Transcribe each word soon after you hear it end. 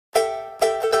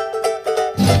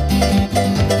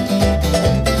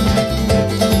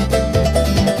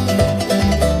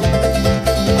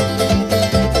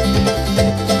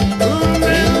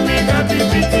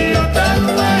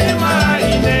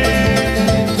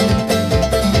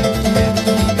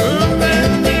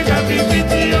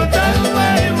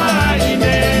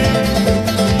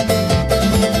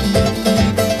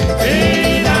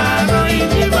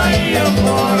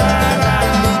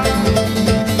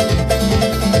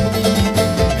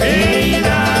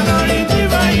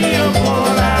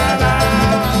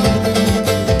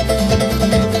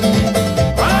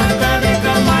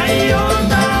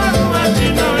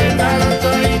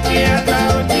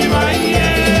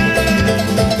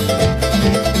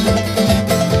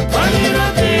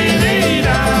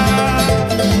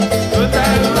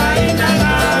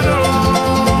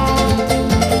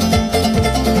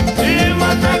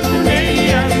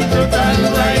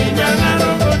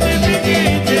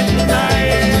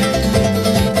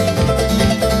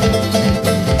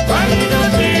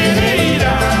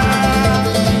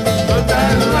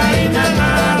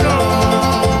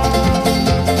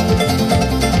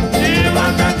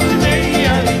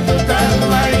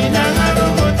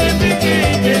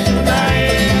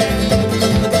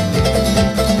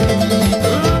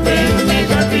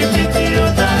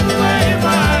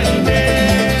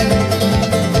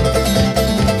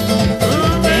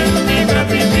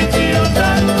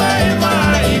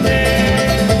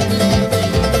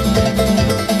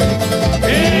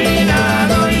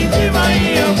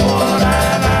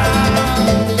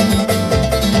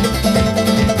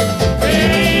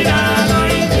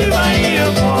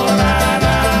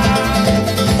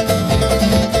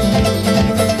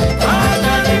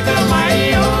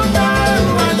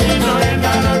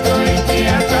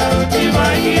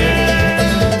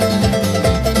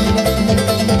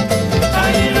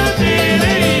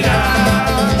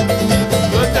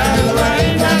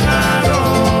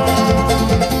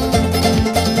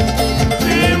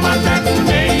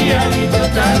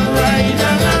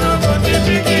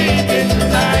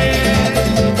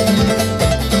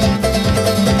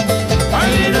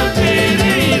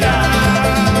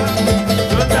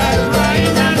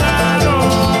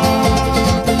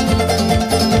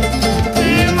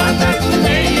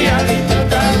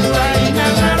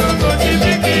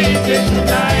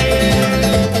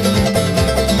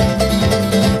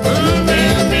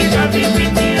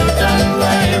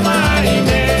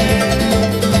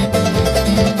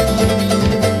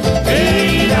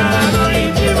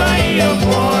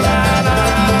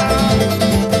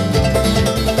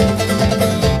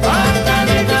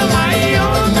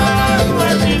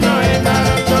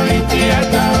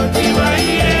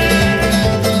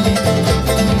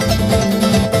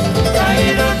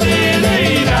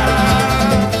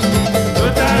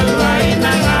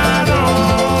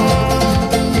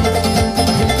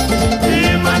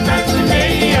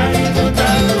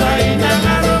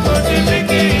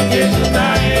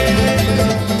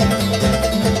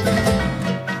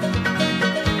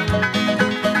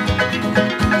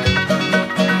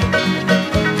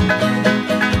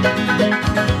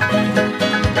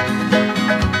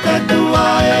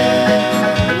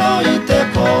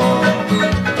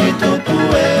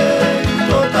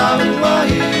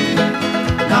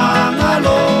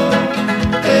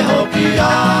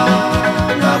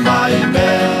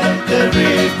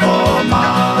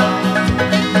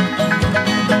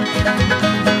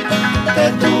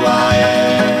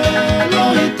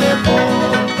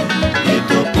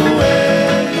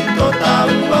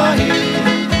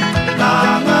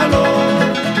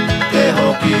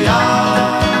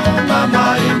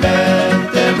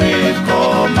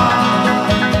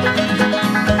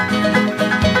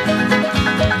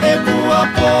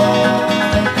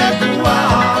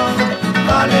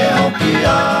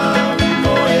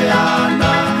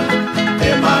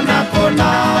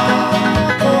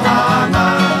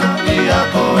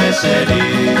seri.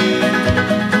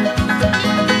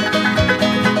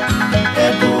 E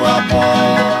kua po,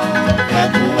 e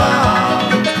kua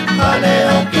kale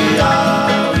o ki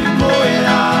au I moe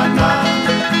ana.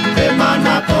 E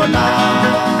mana kona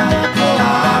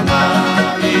kohanga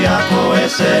I a koe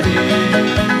seri.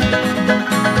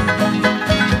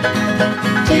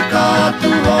 Tika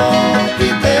atu ho ki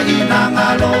te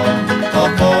hinangalo, o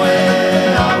koe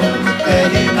au te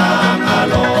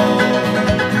hinangalo.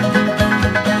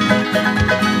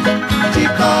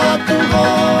 Tika atu ho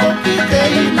ki te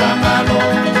hinangalo,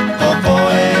 o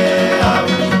koe au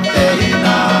te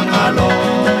hinangalo.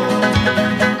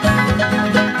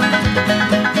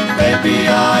 Baby,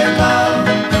 I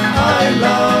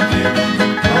love you,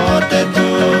 o te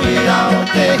tui au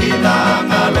te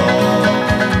hinangalo.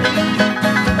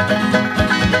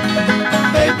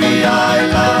 Baby, I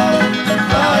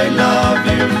love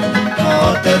you, o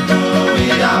te tui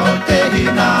au te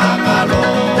hinangalo.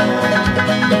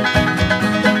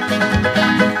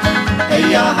 E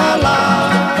ahala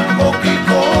hoki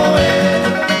koe,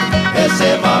 e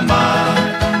se mama,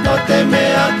 no te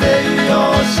mea te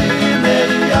iosi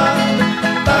neia,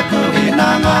 taku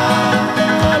hinanga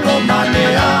lo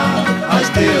manea, I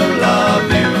still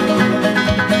love you.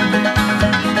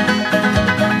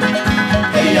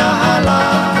 E ahala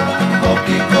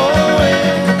hoki koe,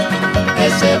 e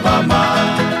se mama,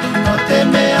 no te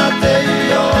mea te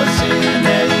iosi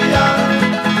neia,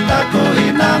 taku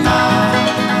hinanga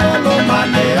lo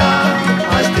manea,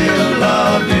 I still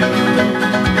love you.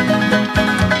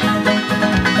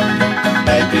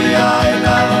 Baby, I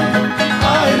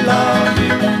love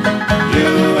you,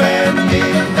 you and me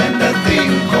and the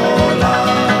thing called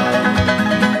love.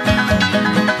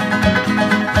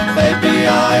 Baby, I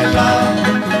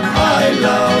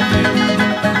love you,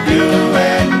 you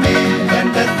and me and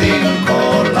the thing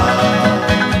called love.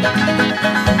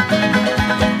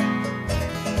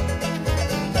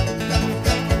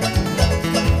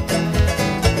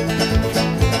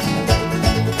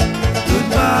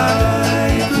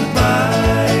 Goodbye,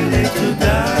 goodbye, little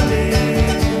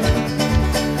darling.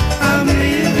 I'm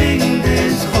leaving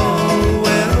this whole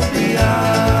world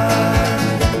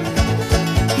behind.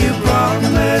 You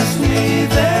promised me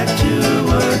that you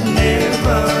would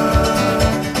never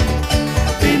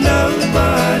be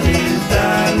nobody's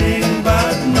darling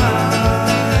but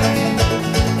mine.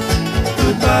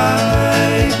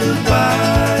 Goodbye,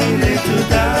 goodbye, little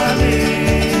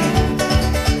darling.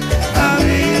 I'm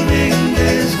leaving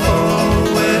this whole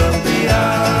world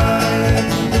behind.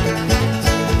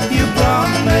 You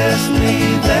promised me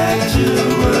that you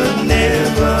would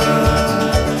never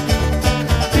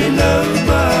be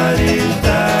nobody's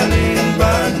darling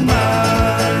but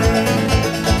mine.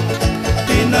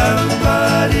 Be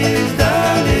nobody's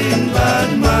darling but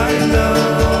my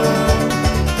love.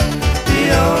 Be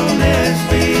honest,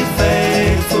 be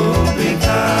faithful, be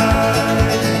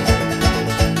kind.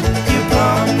 You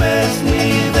promised me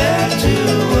that you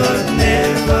would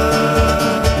never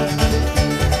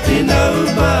be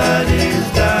nobody's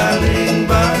darling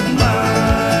but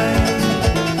mine.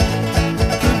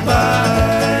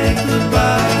 Goodbye,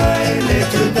 goodbye,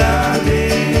 little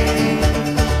darling.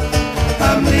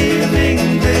 I'm leaving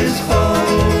this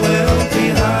whole world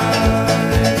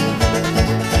behind.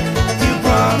 You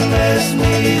promised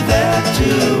me that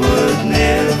you would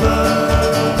never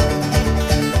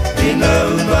be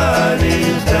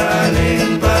nobody's darling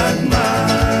but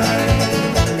mine.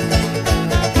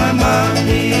 My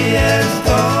mommy has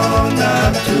gone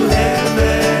up to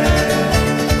heaven.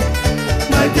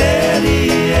 My daddy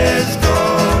has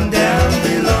gone down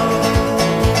below.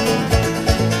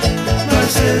 My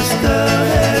sister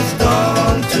has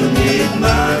gone to meet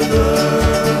my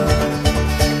girl.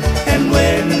 And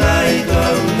when I go,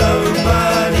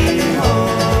 nobody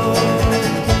home.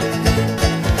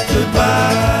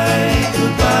 Goodbye,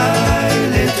 goodbye,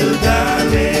 little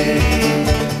darling.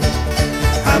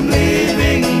 I'm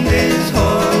leaving this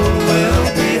whole world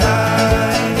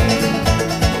behind.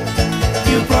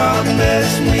 You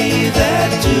promised me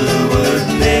that you would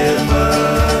never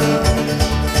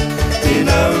be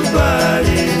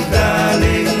nobody's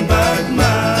darling but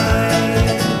mine.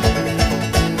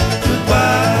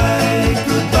 Goodbye,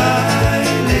 goodbye,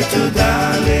 little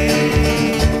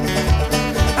darling.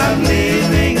 I'm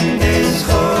leaving this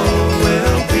whole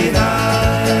world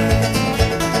behind.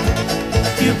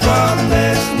 You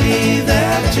promised me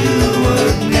that you